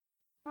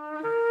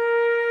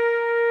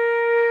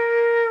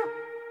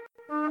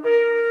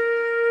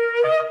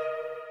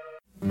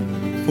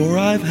For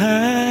I've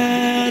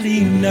had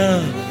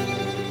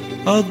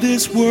enough of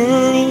this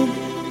world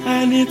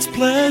and its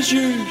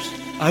pleasures.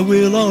 I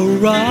will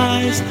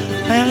arise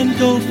and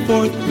go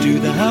forth to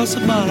the house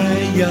of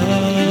my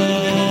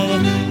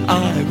God.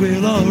 I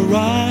will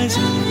arise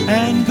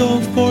and go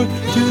forth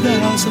to the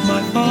house of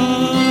my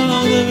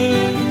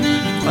Father.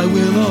 I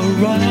will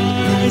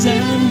arise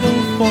and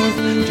go forth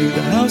to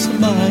the house of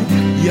my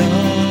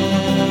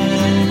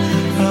God.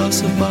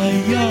 House of my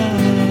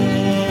God.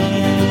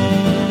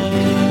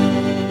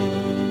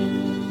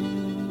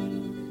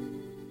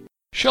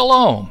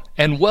 Shalom,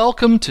 and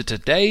welcome to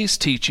today's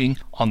teaching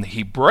on the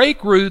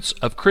Hebraic roots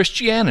of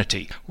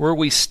Christianity, where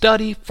we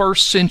study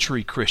first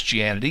century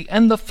Christianity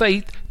and the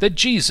faith that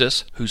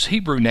Jesus, whose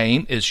Hebrew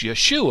name is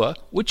Yeshua,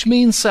 which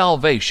means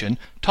salvation,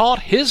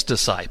 taught his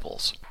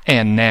disciples.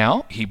 And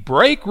now,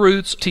 Hebraic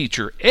roots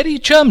teacher Eddie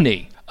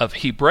Chumney of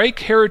Hebraic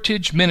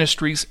Heritage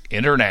Ministries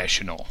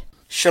International.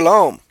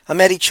 Shalom. I'm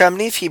Eddie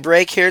Chumney of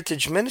Hebraic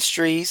Heritage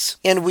Ministries,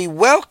 and we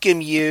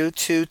welcome you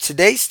to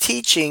today's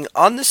teaching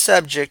on the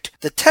subject,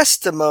 the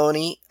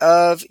testimony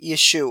of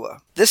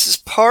Yeshua. This is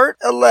part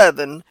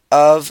 11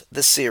 of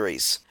the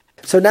series.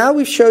 So now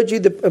we've showed you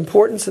the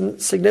importance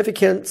and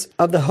significance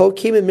of the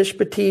Hokim and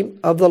Mishpatim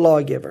of the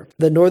lawgiver.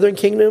 The northern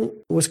kingdom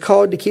was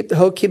called to keep the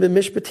Hokim and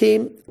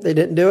Mishpatim. They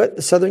didn't do it.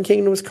 The southern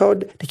kingdom was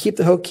called to keep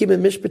the Hokim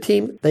and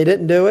Mishpatim. They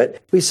didn't do it.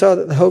 We saw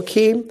that the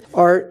Hokim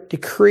are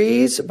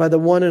decrees by the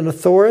one in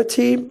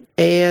authority,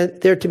 and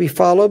they're to be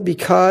followed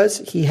because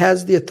he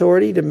has the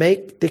authority to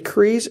make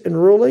decrees and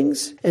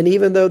rulings. And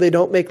even though they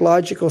don't make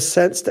logical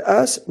sense to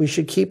us, we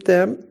should keep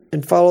them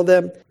and follow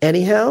them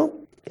anyhow.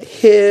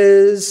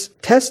 His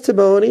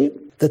testimony,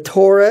 the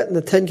Torah and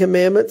the Ten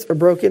Commandments, are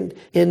broken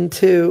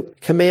into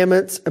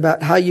commandments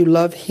about how you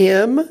love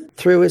him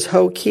through his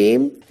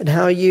Hokim and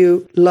how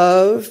you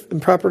love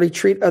and properly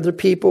treat other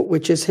people,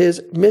 which is his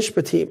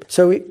Mishpatim.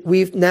 So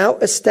we've now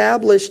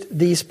established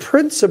these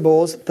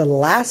principles. The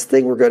last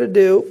thing we're going to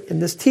do in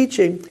this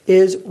teaching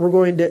is we're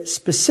going to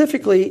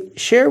specifically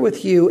share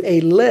with you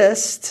a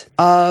list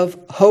of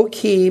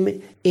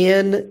Hokim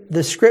in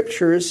the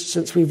scriptures,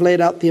 since we've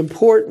laid out the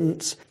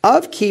importance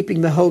of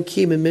keeping the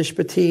Hokim and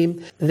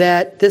Mishpatim,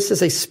 that this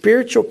is a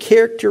spiritual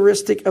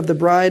characteristic of the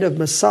bride of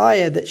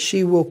Messiah, that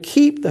she will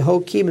keep the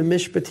Hokim and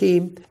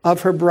Mishpatim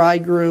of her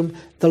bridegroom,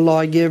 the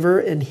lawgiver,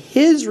 and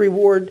his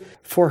reward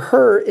for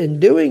her in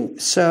doing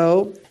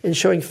so and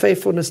showing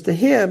faithfulness to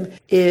him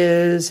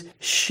is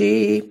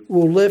she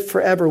will live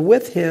forever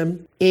with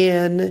him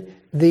in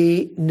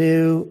the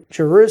New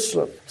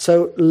Jerusalem.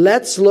 So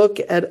let's look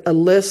at a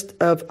list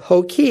of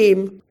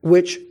Hokim,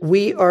 which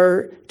we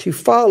are to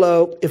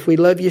follow if we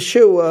love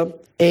Yeshua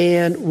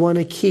and want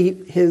to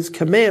keep his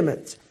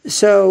commandments.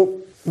 So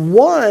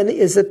one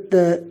is that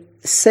the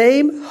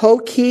same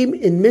Hokim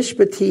and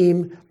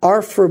Mishpatim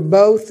are for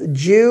both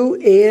Jew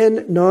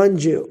and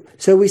non-Jew.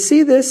 So we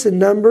see this in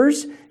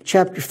Numbers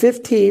chapter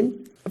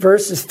 15,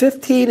 verses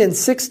 15 and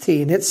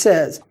 16, it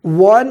says,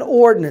 one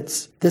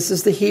ordinance, this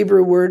is the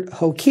Hebrew word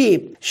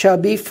Hokim, shall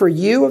be for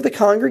you of the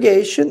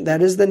congregation,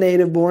 that is the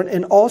native born,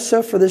 and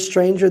also for the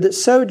stranger that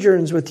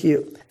sojourns with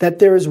you. That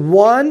there is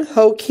one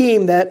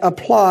Hokim that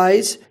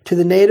applies to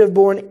the native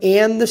born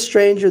and the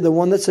stranger, the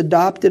one that's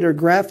adopted or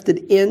grafted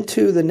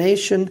into the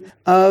nation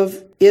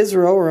of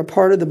Israel, or a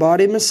part of the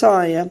body of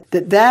Messiah,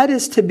 that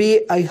is to be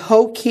a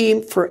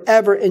Hokim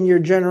forever in your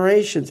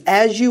generations.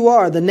 As you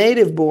are the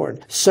native born,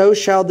 so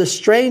shall the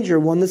stranger,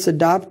 one that's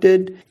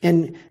adopted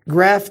and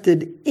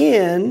grafted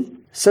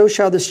in, so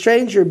shall the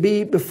stranger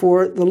be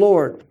before the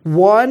Lord.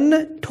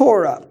 One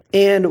Torah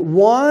and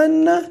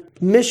one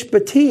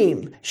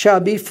Mishpatim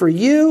shall be for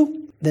you,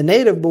 the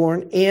native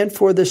born, and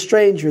for the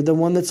stranger, the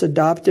one that's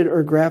adopted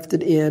or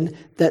grafted in,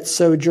 that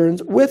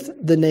sojourns with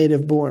the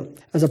native born,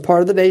 as a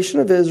part of the nation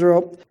of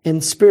Israel,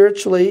 and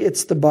spiritually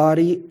it's the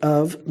body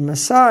of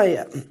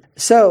Messiah.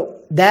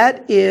 So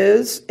that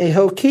is a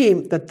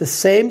Hokim, that the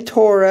same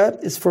Torah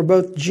is for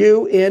both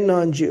Jew and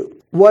non-Jew.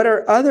 What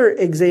are other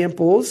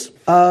examples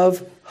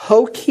of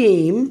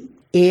Hokim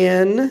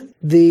in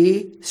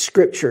the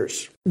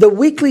scriptures? The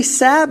weekly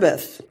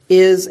Sabbath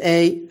is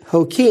a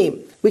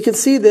Hokim. We can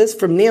see this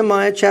from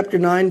Nehemiah chapter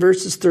 9,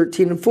 verses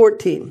 13 and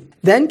 14.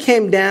 Then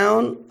came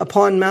down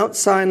upon Mount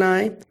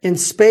Sinai and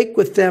spake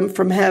with them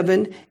from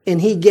heaven,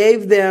 and he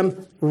gave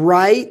them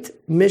right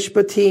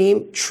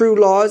Mishpatim, true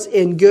laws,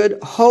 and good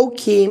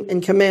Hokim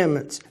and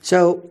commandments.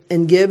 So,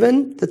 and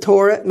given the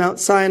Torah at Mount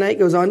Sinai, it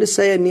goes on to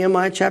say in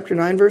Nehemiah chapter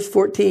 9, verse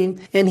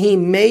 14, and he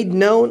made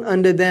known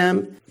unto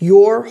them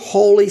your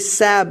holy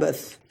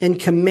Sabbath, and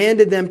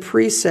commanded them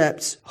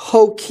precepts,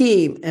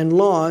 Hokim, and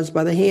laws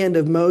by the hand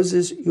of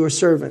Moses your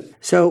servant.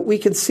 So we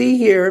can see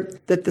here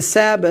that the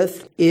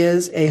Sabbath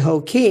is a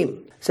Hokim.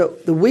 So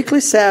the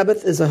weekly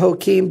Sabbath is a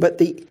Hokim, but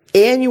the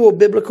annual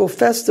biblical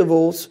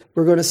festivals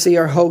we're going to see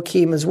are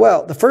Hokim as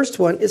well. The first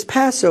one is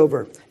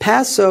Passover.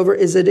 Passover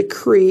is a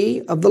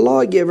decree of the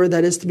lawgiver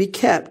that is to be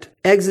kept.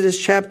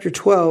 Exodus chapter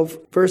 12,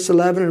 verse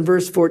 11 and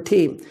verse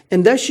 14.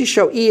 And thus you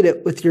shall eat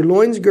it with your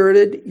loins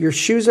girded, your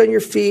shoes on your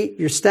feet,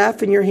 your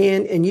staff in your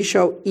hand, and you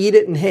shall eat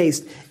it in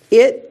haste.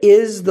 It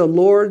is the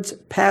Lord's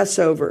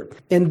Passover.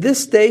 And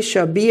this day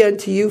shall be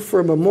unto you for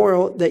a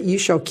memorial, that you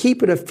shall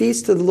keep it a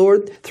feast to the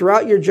Lord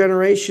throughout your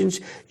generations.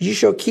 You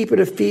shall keep it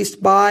a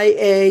feast by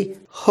a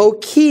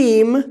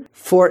Hokim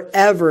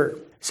forever.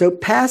 So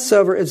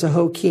Passover is a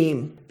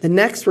Hokim. The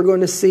next we're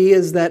going to see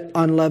is that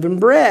unleavened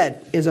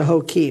bread is a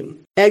Hokim.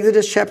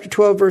 Exodus chapter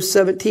 12, verse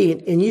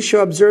 17. And you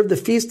shall observe the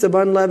feast of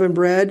unleavened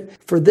bread,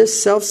 for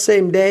this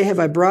selfsame day have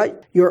I brought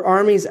your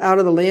armies out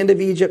of the land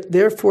of Egypt.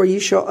 Therefore you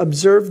shall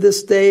observe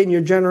this day in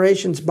your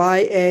generations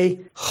by a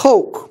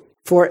hok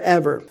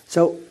forever.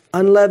 So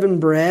unleavened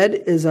bread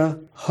is a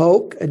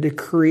hok, a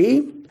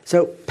decree.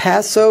 So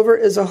Passover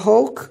is a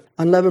hok.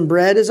 Unleavened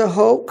bread is a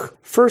hok.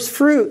 First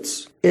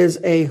fruits is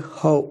a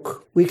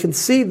hok. We can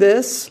see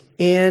this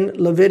in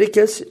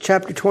Leviticus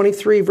chapter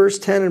 23, verse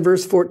 10 and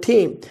verse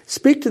 14.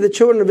 Speak to the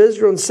children of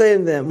Israel and say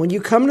unto them, when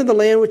you come into the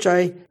land which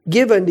I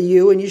give unto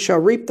you, and you shall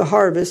reap the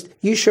harvest,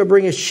 you shall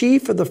bring a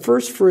sheaf of the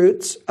first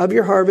fruits of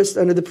your harvest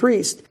unto the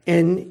priest.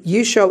 And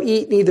you shall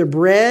eat neither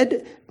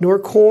bread, nor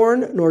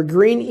corn, nor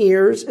green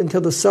ears,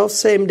 until the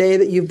selfsame day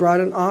that you've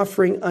brought an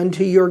offering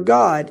unto your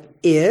God.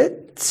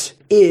 It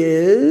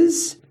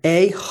is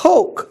a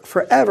hok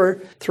forever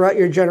throughout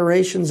your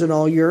generations and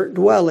all your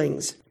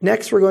dwellings.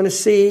 Next, we're going to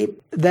see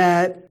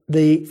that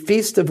the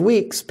Feast of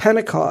Weeks,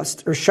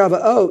 Pentecost, or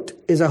Shavuot,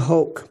 is a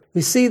hok.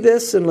 We see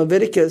this in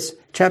Leviticus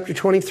chapter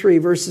 23,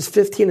 verses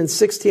 15 and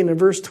 16 and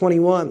verse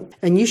 21.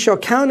 And you shall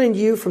count in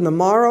you from the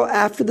morrow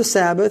after the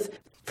Sabbath,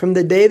 from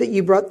the day that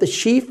you brought the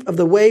sheaf of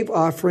the wave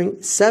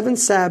offering, 7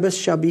 Sabbaths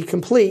shall be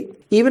complete.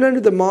 Even unto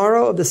the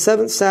morrow of the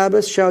 7th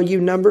Sabbath shall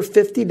you number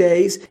 50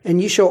 days,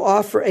 and you shall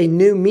offer a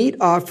new meat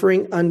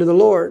offering unto the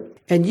Lord.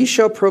 And you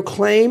shall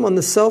proclaim on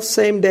the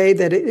selfsame day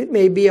that it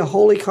may be a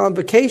holy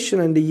convocation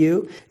unto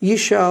you. You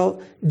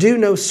shall do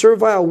no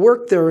servile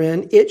work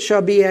therein. It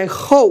shall be a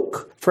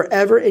hok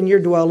forever in your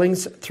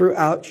dwellings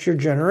throughout your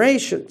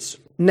generations.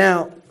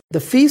 Now, the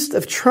Feast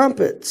of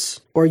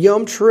Trumpets, or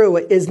Yom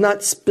Teruah, is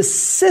not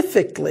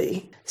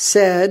specifically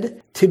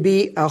said to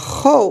be a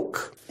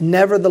hok.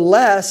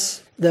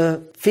 Nevertheless,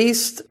 the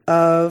Feast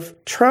of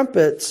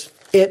Trumpets,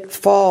 it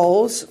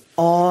falls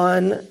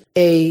on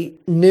a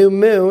new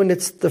moon.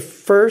 It's the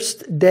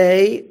first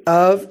day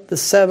of the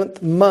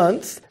 7th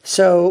month.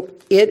 So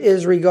it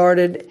is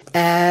regarded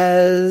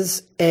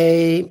as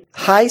a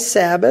high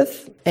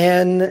Sabbath.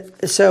 And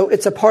so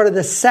it's a part of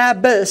the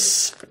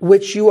Sabbaths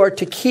which you are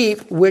to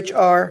keep, which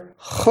are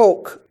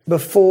hok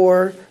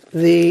before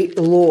the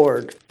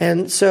Lord.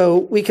 And so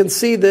we can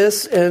see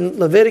this in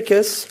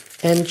Leviticus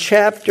in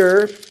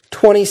chapter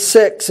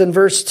 26 and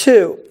verse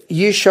 2.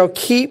 You shall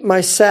keep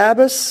my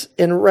Sabbaths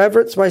and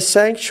reverence my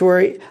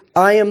sanctuary.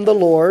 I am the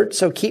Lord.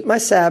 So keep my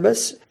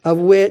Sabbaths, of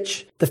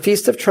which the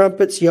Feast of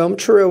Trumpets, Yom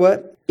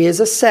Teruah, is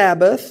a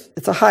Sabbath.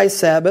 It's a high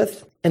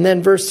Sabbath. And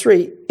then verse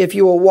 3, if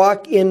you will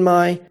walk in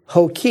my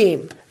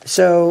Hokim.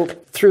 So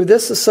through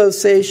this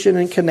association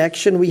and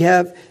connection, we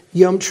have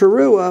Yom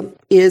Teruah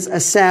is a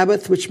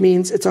Sabbath, which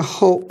means it's a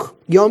hok.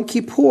 Yom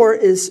Kippur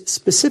is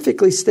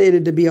specifically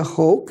stated to be a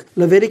hok.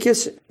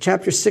 Leviticus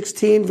chapter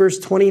 16, verse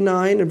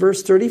 29 and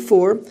verse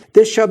 34.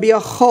 This shall be a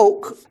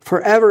hok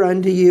forever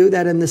unto you,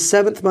 that in the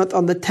 7th month,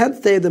 on the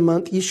 10th day of the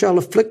month, ye shall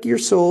afflict your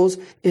souls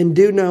and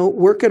do no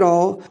work at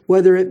all,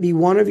 whether it be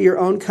one of your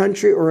own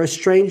country or a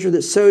stranger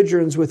that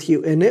sojourns with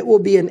you. And it will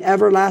be an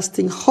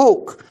everlasting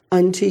hok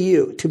unto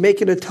you, to make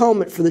an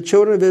atonement for the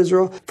children of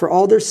Israel for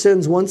all their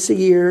sins once a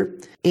year.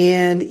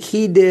 And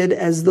he did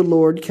as the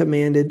Lord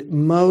commanded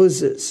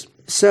Moses.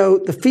 So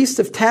the Feast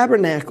of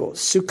Tabernacles,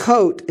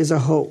 Sukkot, is a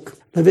hok.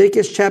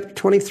 Leviticus chapter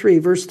 23,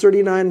 verse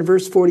 39 and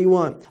verse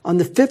 41. On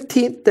the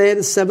 15th day of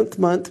the 7th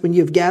month, when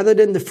you have gathered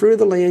in the fruit of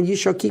the land, you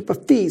shall keep a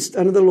feast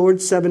unto the Lord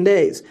 7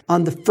 days.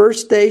 On the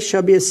first day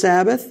shall be a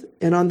Sabbath,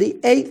 and on the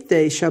 8th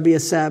day shall be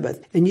a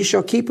Sabbath. And you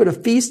shall keep it a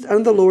feast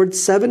unto the Lord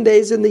 7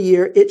 days in the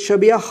year. It shall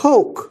be a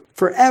hok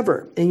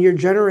forever in your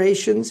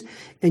generations,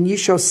 and you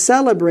shall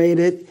celebrate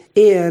it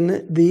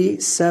in the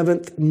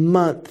 7th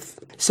month.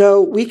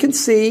 So we can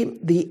see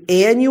the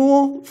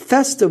annual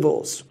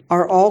festivals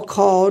are all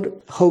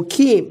called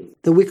Hokim.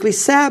 The weekly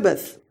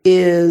Sabbath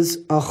is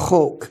a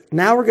hok.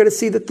 Now we're going to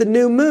see that the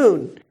new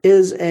moon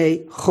is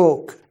a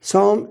hok.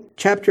 Psalm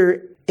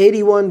chapter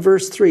 81,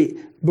 verse 3.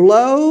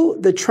 Blow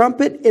the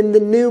trumpet in the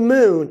new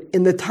moon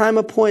in the time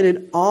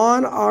appointed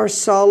on our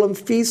solemn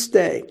feast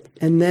day.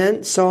 And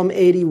then Psalm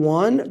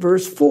 81,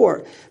 verse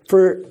 4.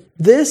 For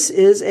this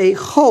is a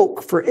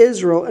hok for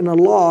Israel and a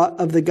law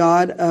of the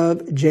God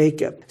of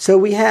Jacob. So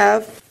we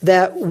have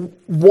that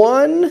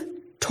one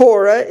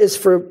Torah is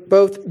for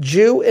both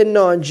Jew and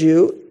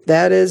non-Jew.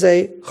 that is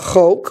a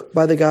chok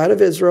by the God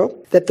of Israel,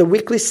 that the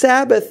weekly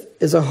Sabbath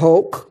is a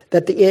chok,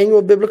 that the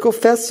annual biblical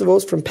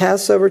festivals from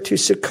Passover to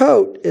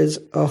Sukkot is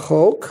a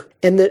chok,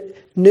 and that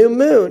new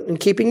moon and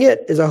keeping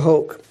it is a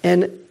chok. And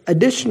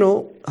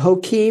additional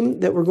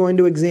chokim that we're going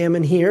to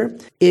examine here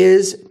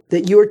is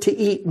that you are to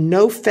eat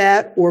no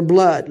fat or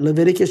blood.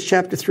 Leviticus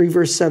chapter 3,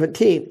 verse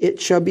 17. It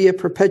shall be a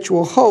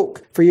perpetual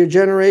chok for your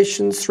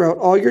generations throughout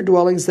all your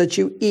dwellings that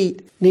you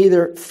eat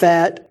neither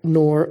fat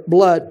nor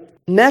blood.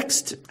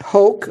 Next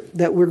chok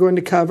that we're going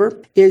to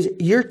cover is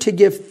you're to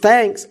give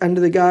thanks unto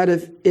the God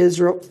of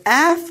Israel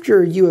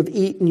after you have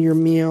eaten your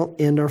meal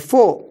and are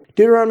full.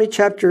 Deuteronomy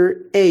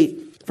chapter 8.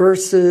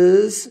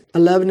 Verses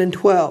 11 and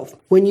 12.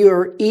 When you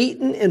are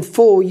eaten and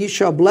full, you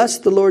shall bless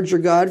the Lord your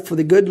God for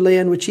the good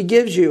land which he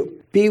gives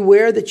you.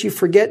 Beware that you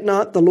forget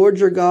not the Lord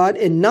your God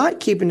in not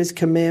keeping his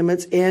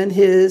commandments and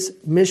his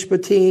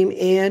mishpatim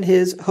and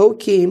his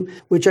chokim,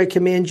 which I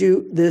command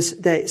you this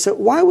day. So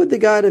why would the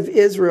God of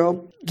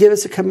Israel give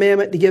us a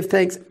commandment to give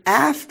thanks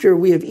after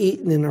we have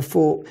eaten and are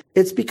full?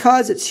 It's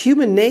because it's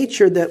human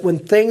nature that when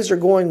things are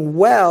going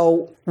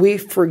well, we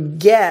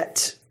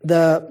forget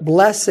the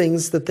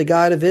blessings that the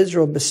God of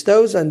Israel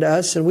bestows unto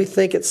us, and we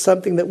think it's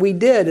something that we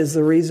did is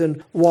the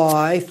reason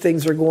why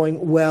things are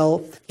going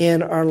well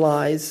in our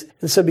lives.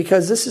 And so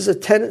because this is a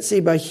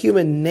tendency by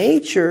human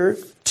nature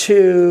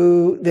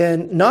to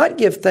then not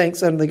give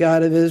thanks unto the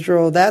God of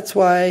Israel, that's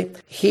why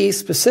he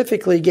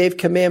specifically gave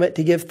commandment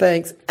to give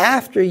thanks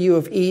after you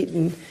have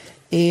eaten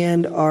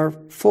and are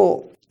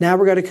full. Now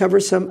we're going to cover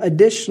some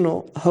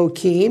additional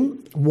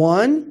chokim.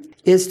 One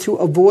is to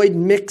avoid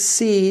mixed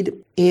seed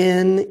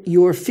in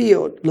your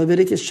field.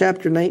 Leviticus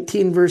chapter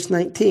 19, verse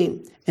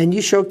 19. And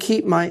you shall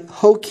keep my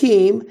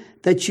chokim,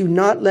 that you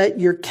not let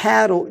your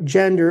cattle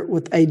gender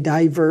with a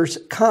diverse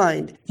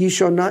kind. You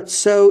shall not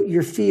sow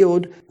your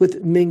field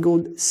with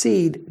mingled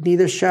seed,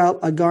 neither shall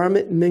a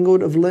garment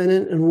mingled of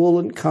linen and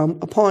woolen come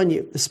upon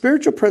you. The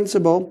spiritual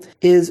principle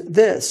is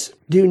this: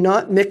 do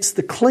not mix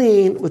the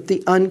clean with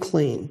the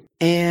unclean,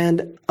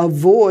 and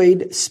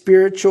avoid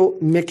spiritual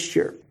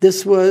mixture.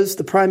 This was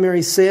the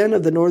primary sin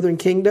of the northern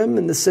kingdom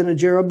and the sin of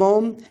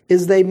Jeroboam,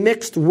 is they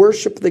mixed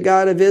worship of the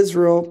God of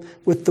Israel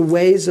with the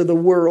ways of the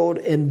world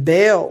and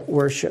Baal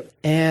worship.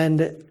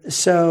 And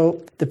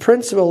so the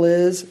principle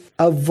is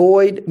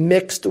avoid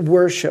mixed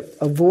worship,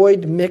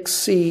 avoid mixed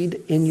seed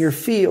in your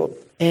field.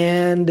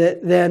 And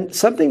then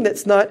something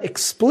that's not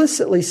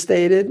explicitly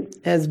stated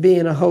as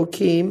being a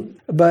chokim,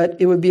 but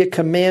it would be a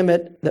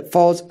commandment that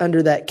falls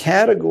under that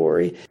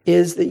category,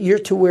 is that you're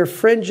to wear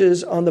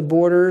fringes on the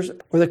borders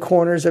or the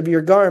corners of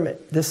your garment.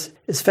 This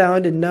is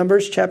found in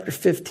Numbers chapter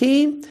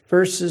 15,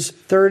 verses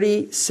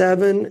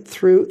 37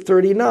 through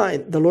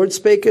 39. The Lord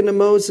spake unto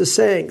Moses,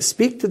 saying,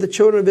 Speak to the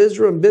children of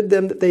Israel and bid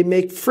them that they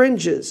make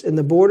fringes in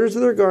the borders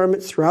of their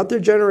garments throughout their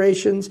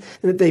generations,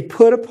 and that they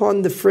put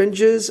upon the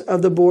fringes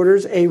of the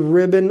borders a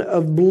ribbon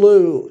of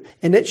blue.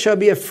 And it shall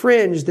be a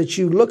fringe that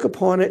you look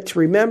upon it to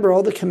remember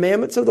all the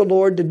commandments of the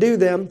Lord, to do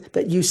them,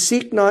 that you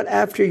seek not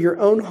after your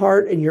own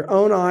heart and your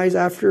own eyes,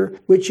 after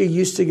which you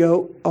used to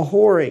go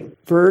a-whoring.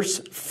 Verse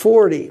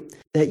 40,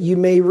 that you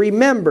may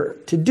remember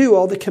to do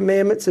all the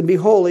commandments and be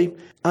holy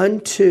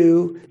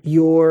unto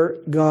your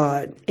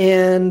God.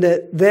 And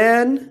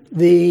then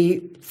the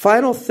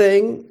final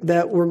thing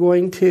that we're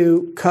going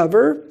to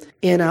cover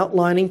in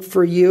outlining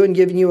for you and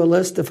giving you a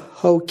list of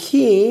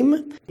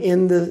chokim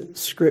in the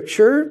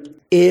scripture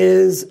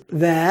is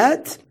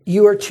that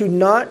you are to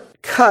not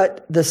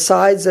cut the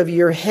sides of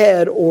your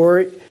head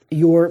or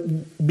your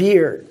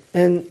beard.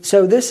 And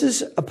so this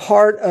is a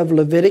part of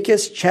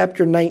Leviticus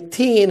chapter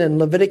 19, and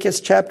Leviticus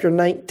chapter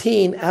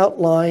 19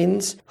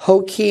 outlines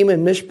chokim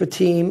and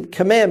mishpatim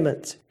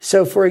commandments.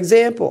 So for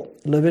example,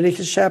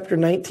 Leviticus chapter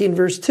 19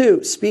 verse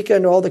 2, Speak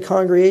unto all the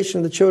congregation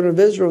of the children of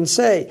Israel and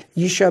say,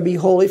 You shall be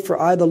holy, for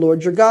I the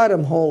Lord your God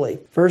am holy.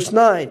 Verse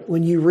 9,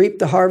 When you reap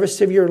the harvest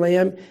of your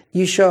land,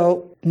 you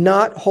shall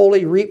not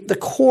wholly reap the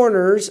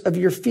corners of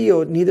your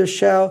field, neither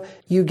shall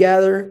you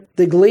gather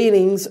the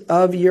gleanings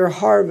of your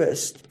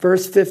harvest.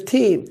 Verse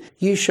 15,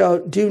 You shall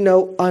do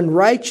no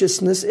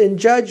unrighteousness in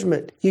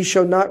judgment. You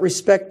shall not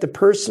respect the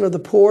person of the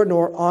poor,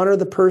 nor honor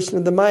the person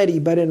of the mighty,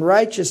 but in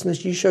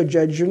righteousness you shall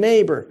judge your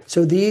neighbor.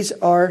 So these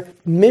are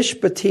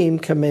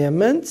mishpatim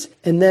commandments.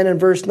 And then in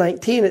verse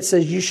 19 it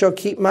says, You shall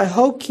keep my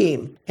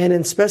chokim. And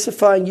in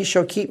specifying you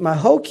shall keep my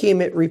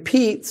chokim, it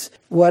repeats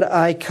what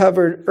I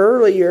covered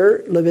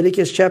earlier,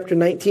 Leviticus chapter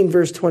 19,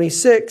 verse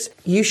 26.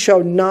 You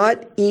shall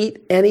not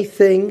eat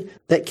anything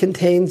that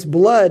contains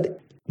blood,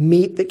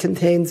 meat that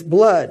contains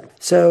blood.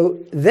 So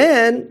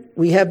then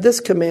we have this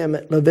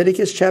commandment,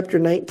 Leviticus chapter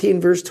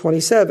 19, verse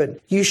 27.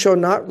 You shall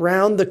not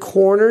round the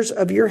corners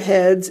of your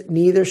heads,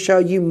 neither shall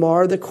you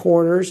mar the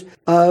corners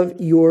of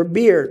your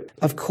beard.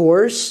 Of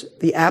course,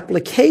 the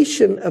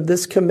application of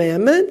this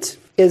commandment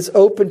is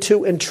open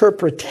to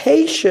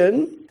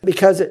interpretation,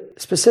 because it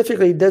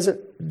specifically doesn't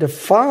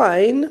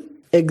define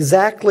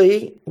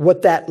exactly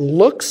what that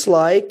looks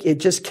like. It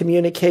just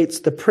communicates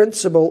the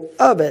principle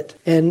of it.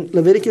 And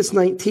Leviticus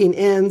 19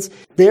 ends,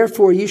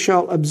 therefore you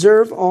shall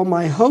observe all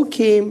my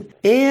Hokim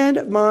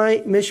and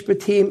my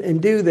Mishpatim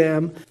and do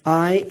them.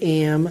 I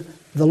am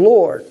the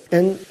Lord.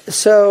 And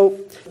so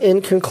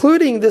in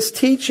concluding this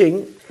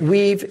teaching,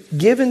 we've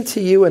given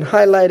to you and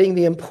highlighting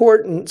the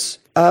importance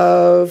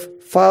of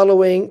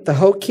following the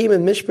Hokim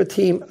and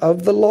Mishpatim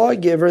of the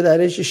lawgiver, that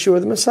is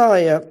Yeshua the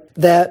Messiah,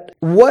 that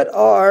what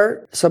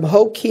are some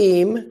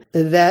Hokim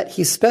that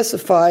he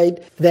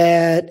specified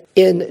that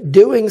in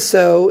doing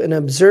so and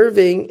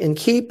observing and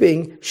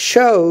keeping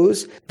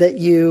shows that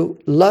you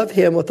love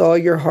him with all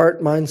your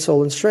heart, mind,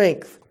 soul, and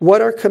strength.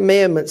 What are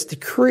commandments,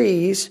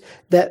 decrees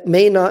that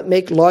may not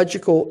make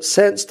logical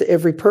sense to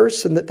every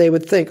person, that they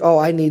would think, oh,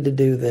 I need to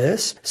do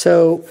this.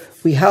 So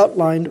we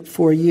outlined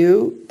for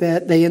you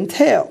that they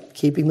entail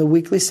keeping the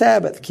weekly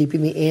Sabbath,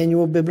 keeping the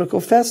annual biblical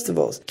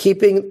festivals,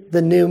 keeping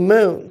the new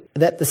moon,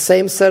 that the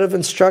same set of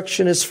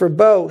instruction is for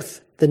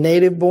both the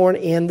native born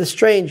and the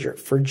stranger,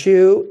 for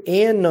Jew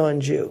and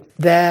non-Jew,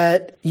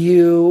 that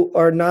you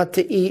are not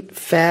to eat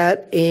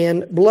fat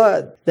and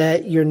blood,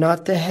 that you're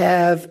not to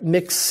have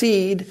mixed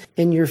seed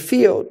in your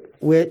field,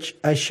 which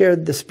I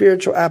shared the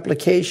spiritual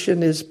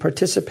application is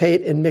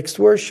participate in mixed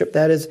worship.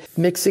 That is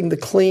mixing the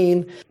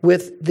clean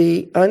with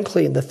the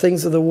unclean, the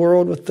things of the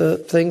world with the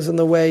things and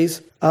the ways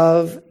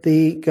of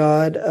the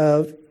God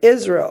of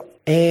Israel.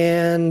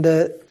 And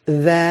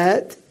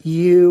that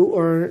you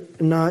are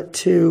not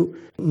to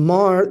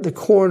mar the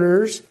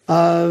corners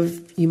of,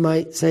 you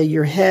might say,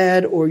 your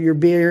head or your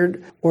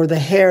beard or the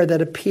hair that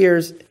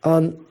appears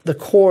on the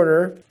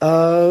corner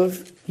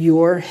of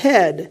your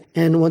head.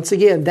 And once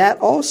again, that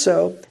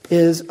also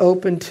is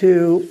open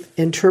to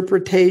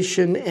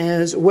interpretation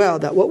as well.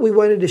 That what we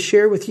wanted to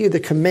share with you,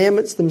 the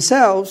commandments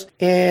themselves,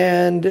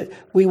 and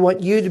we want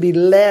you to be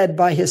led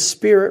by His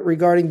Spirit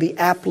regarding the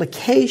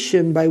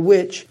application by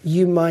which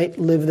you might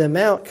live them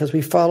out, because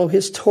we follow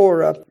His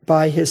Torah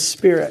by His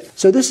Spirit.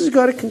 So this is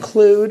going to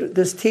conclude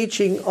this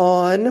teaching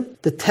on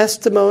the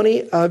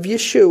testimony of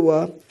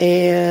Yeshua.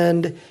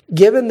 And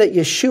given that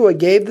Yeshua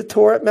gave the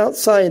Torah at Mount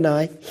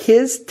Sinai,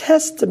 His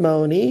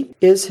testimony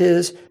is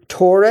His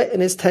Torah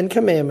and His 10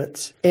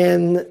 Commandments.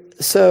 And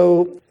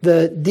so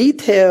the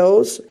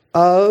details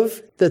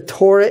of the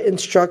Torah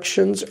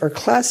instructions are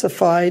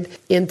classified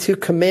into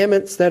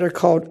commandments that are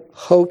called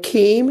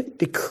Hokim,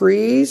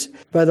 decrees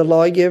by the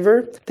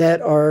lawgiver,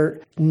 that are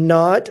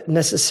not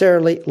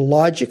necessarily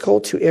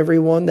logical to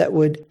everyone that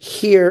would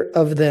hear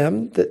of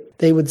them, that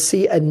they would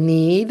see a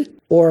need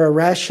or a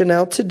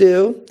rationale to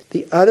do.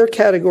 The other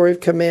category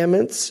of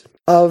commandments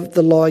of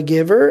the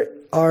lawgiver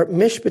are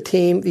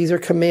Mishpatim. These are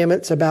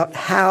commandments about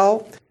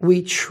how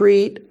we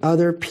treat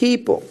other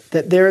people,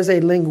 that there is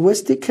a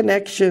linguistic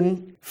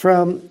connection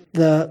from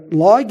the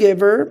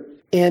lawgiver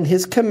and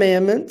his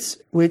commandments,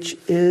 which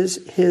is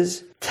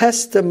his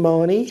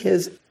testimony,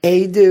 his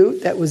Edu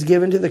that was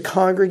given to the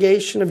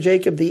congregation of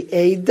Jacob, the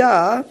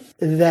Eidah,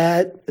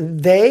 that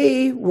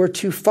they were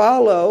to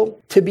follow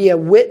to be a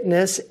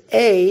witness,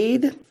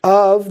 aid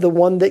of the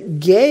one that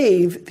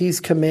gave these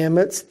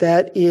commandments,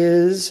 that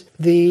is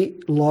the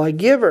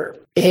lawgiver.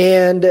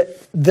 And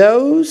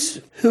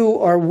those who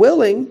are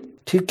willing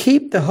to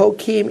keep the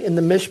Hokim and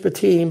the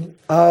Mishpatim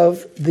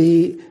of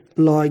the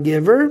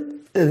lawgiver,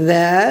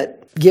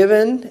 that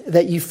given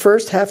that you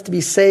first have to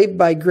be saved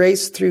by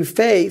grace through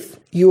faith,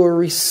 you will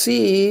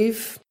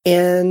receive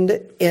an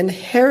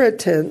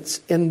inheritance,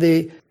 and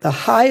the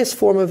highest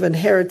form of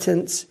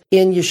inheritance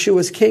in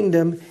Yeshua's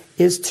kingdom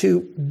is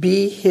to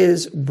be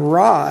His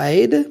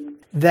bride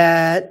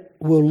that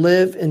will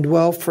live and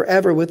dwell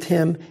forever with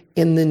Him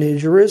in the New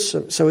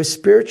Jerusalem. So a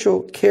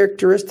spiritual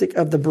characteristic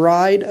of the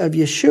bride of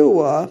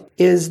Yeshua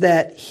is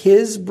that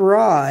His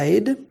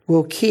bride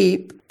will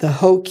keep the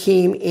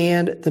Hokim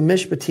and the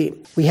Mishpatim.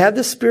 We have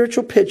the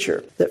spiritual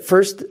picture that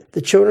first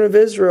the children of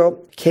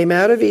Israel came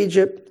out of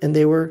Egypt and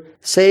they were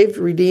saved,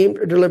 redeemed,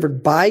 or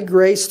delivered by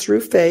grace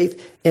through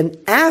faith. And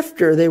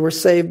after they were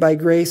saved by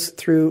grace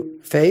through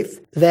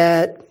faith,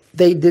 that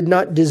they did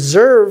not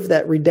deserve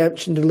that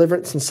redemption,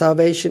 deliverance, and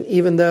salvation,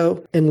 even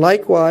though, and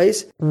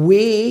likewise,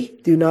 we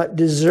do not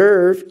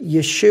deserve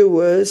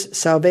Yeshua's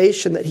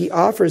salvation that He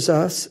offers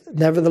us.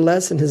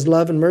 Nevertheless, in His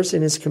love and mercy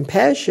and His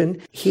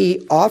compassion,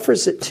 He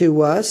offers it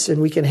to us,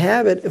 and we can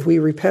have it if we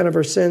repent of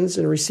our sins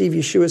and receive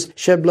Yeshua's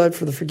shed blood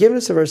for the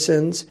forgiveness of our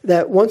sins,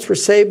 that once we're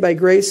saved by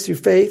grace through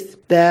faith,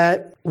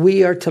 that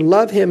we are to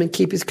love Him and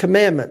keep His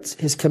commandments.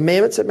 His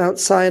commandments at Mount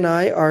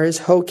Sinai are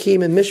His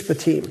Hokim and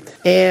Mishpatim.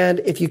 And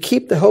if you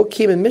keep the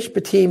Hokim and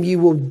Mishpatim, you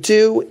will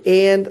do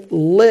and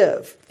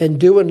live. And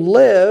do and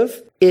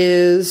live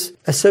is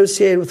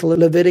associated with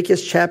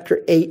Leviticus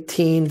chapter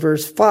 18,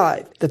 verse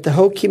 5. That the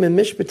Hokim and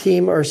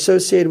Mishpatim are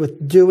associated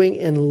with doing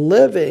and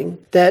living,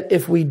 that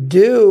if we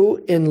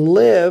do and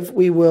live,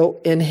 we will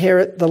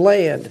inherit the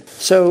land.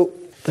 So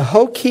the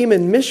Hokim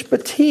and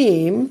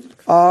Mishpatim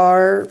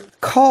are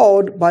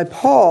called by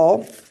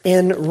Paul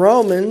in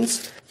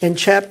Romans in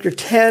chapter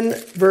 10,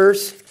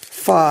 verse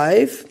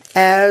 5.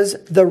 as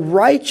the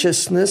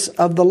righteousness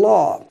of the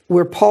law,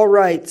 where Paul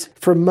writes,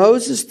 "For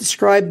Moses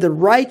described the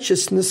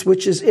righteousness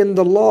which is in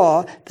the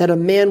law, that a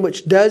man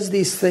which does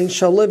these things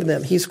shall live in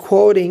them." He's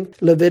quoting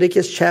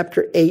Leviticus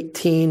chapter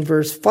 18,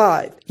 verse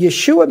 5.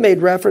 Yeshua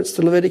made reference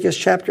to Leviticus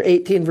chapter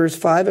 18, verse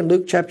 5, and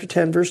Luke chapter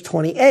 10, verse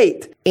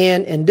 28.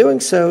 And in doing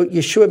so,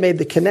 Yeshua made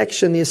the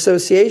connection, the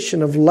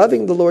association of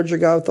loving the Lord your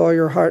God with all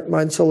your heart,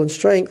 mind, soul, and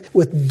strength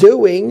with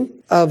doing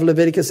of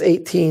Leviticus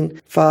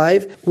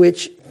 18:5,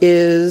 which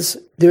is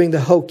doing the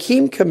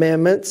Hokim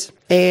commandments.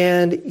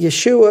 And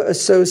Yeshua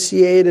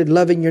associated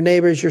loving your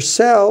neighbor as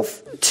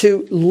yourself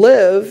to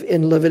live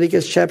in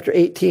Leviticus chapter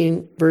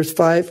 18, verse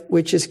 5,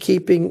 which is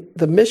keeping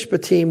the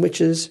Mishpatim,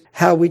 which is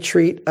how we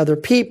treat other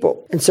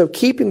people. And so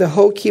keeping the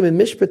Hokim and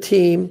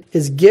Mishpatim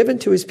is given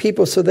to his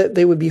people so that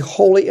they would be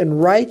holy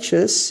and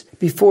righteous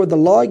before the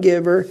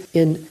lawgiver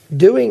in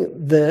doing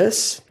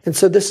this. And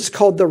so this is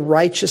called the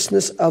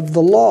righteousness of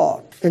the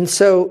law. And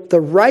so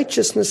the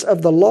righteousness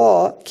of the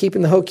law,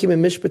 keeping the Hokim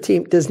and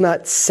Mishpatim, does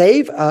not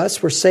save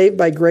us. We're saved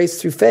by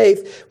grace through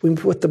faith. We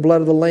put the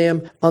blood of the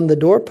Lamb on the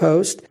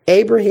doorpost.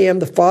 Abraham,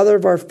 the father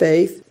of our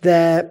faith,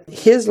 that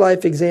his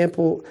life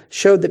example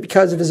showed that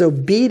because of his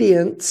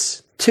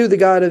obedience to the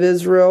God of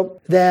Israel,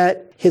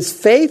 that his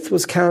faith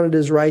was counted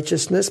as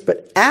righteousness.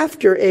 But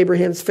after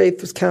Abraham's faith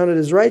was counted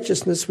as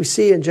righteousness, we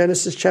see in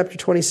Genesis chapter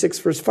 26,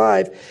 verse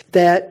 5,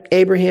 that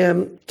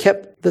Abraham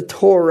kept the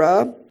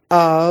Torah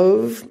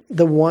of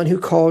the one who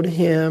called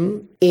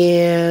him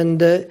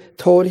and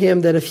told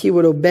him that if he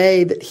would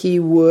obey, that he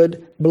would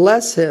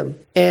bless him.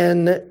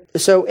 And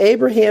so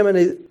Abraham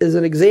is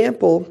an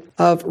example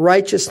of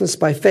righteousness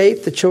by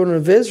faith. The children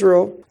of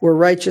Israel were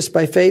righteous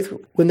by faith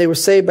when they were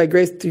saved by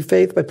grace through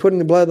faith by putting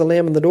the blood of the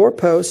Lamb on the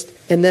doorpost.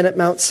 And then at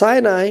Mount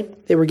Sinai,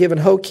 they were given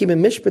Hokim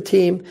and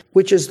Mishpatim,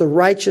 which is the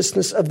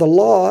righteousness of the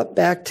law,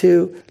 back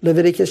to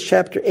Leviticus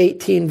chapter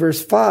 18,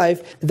 verse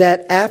 5,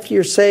 that after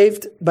you're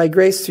saved by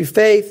grace through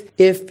faith,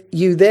 if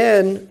you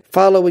then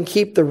follow and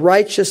keep the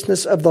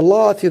righteousness of the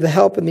law through the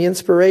help and the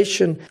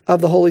inspiration of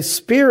the Holy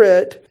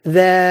Spirit,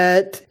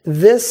 that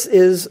this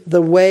is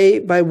the way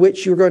by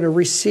which you're going to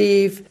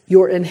receive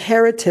your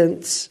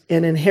inheritance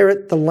and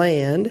inherit the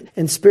land.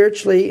 And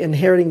spiritually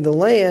inheriting the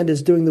land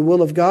is doing the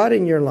will of God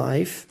in your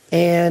life.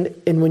 And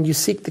when you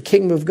seek the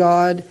kingdom of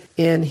God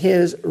and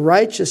his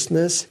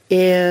righteousness,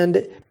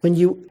 and when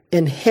you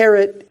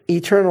inherit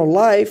eternal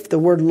life, the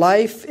word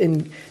life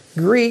in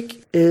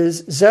Greek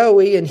is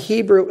Zoe. In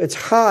Hebrew, it's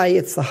high.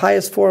 It's the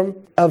highest form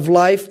of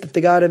life that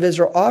the God of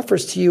Israel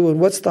offers to you. And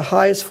what's the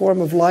highest form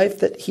of life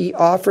that he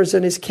offers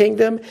in his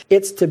kingdom?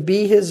 It's to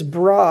be his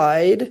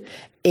bride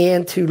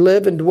and to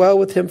live and dwell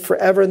with him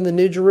forever in the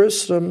New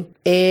Jerusalem,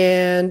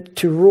 and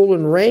to rule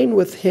and reign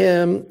with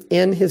him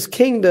in his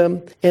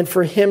kingdom, and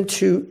for him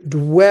to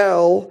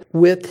dwell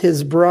with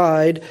his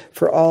bride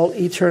for all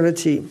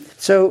eternity.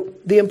 So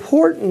the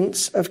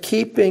importance of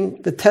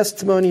keeping the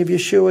testimony of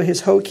Yeshua,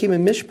 his Hokim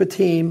and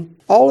Mishpatim,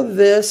 all of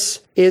this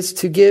is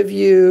to give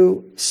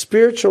you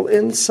spiritual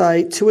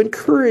insight, to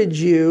encourage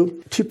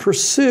you to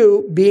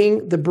pursue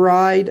being the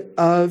bride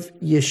of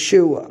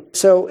Yeshua.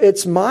 So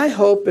it's my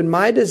hope and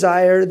my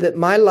desire that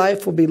my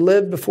life will be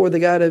lived before the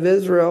God of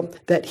Israel,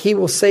 that he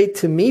will say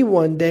to me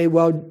one day,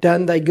 "Well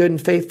done, thy good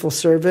and faithful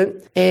servant,"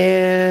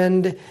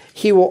 and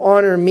he will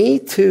honor me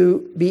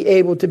to be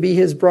able to be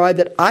his bride,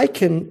 that I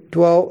can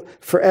dwell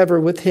forever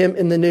with him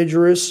in the New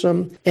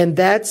Jerusalem. And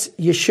that's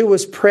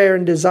Yeshua's prayer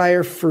and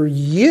desire for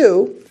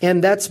you.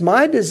 And that's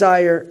my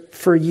desire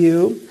for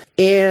you.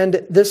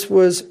 And this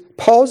was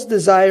Paul's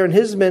desire in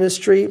his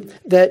ministry,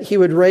 that he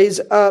would raise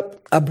up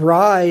a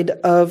bride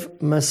of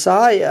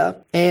Messiah.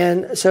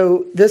 And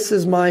so this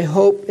is my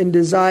hope and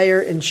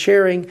desire in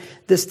sharing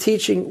this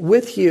teaching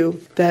with you,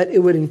 that it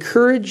would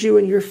encourage you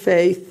in your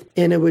faith,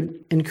 and it would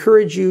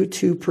encourage you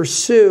to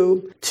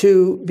pursue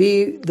to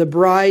be the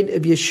bride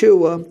of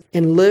Yeshua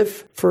and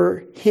live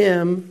for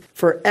him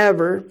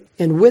forever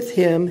and with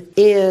him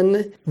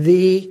in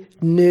the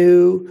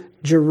New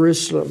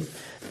Jerusalem.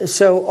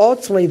 So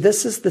ultimately,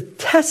 this is the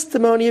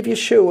testimony of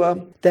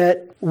Yeshua,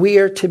 that we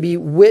are to be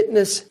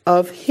witness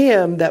of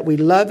him, that we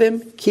love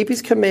him, keep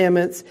his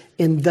commandments,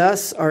 and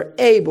thus are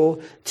able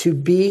to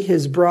be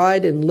his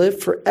bride and live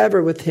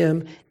forever with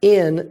him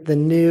in the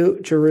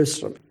New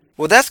Jerusalem.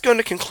 Well, that's going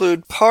to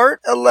conclude part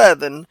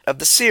 11 of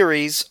the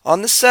series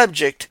on the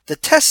subject, the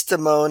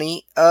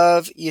testimony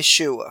of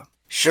Yeshua.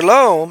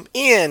 Shalom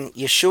in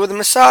Yeshua the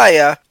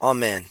Messiah.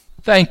 Amen.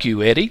 Thank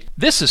you, Eddie.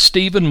 This is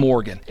Stephen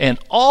Morgan, and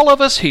all of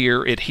us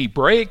here at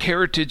Hebraic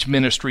Heritage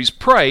Ministries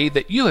pray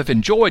that you have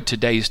enjoyed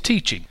today's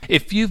teaching.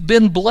 If you've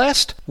been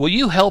blessed, will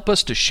you help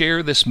us to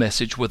share this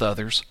message with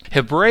others?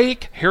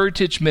 Hebraic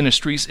Heritage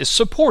Ministries is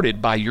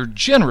supported by your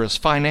generous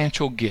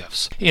financial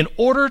gifts. In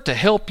order to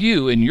help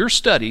you in your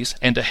studies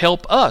and to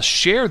help us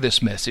share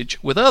this message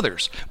with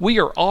others, we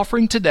are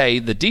offering today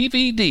the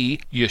DVD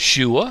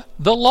Yeshua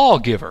the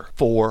Lawgiver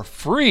for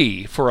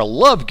free for a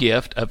love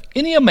gift of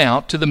any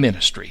amount to the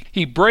ministry.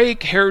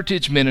 Hebraic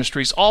Heritage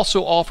Ministries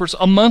also offers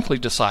a monthly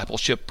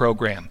discipleship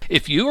program.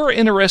 If you are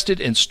interested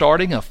in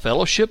starting a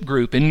fellowship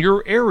group in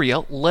your area,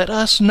 let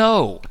us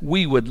know.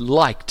 We would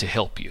like to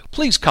help you.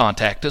 Please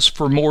contact us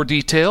for more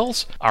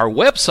details. Our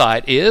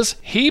website is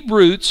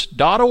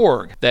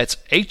Hebroots.org. That's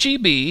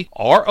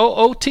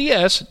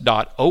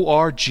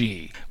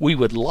Hebroots.org. We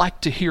would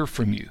like to hear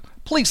from you.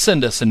 Please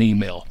send us an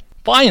email.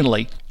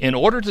 Finally, in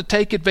order to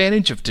take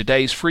advantage of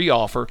today's free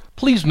offer,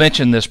 please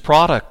mention this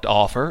product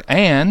offer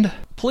and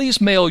please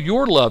mail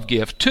your love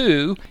gift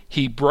to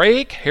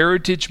Hebraic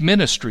Heritage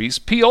Ministries,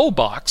 P.O.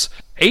 Box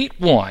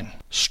 81,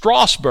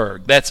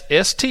 Strasburg, that's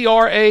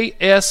Strasburg,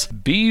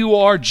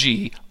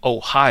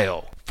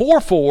 Ohio,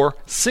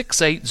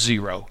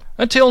 44680.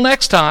 Until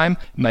next time,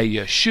 may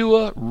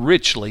Yeshua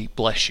richly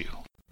bless you.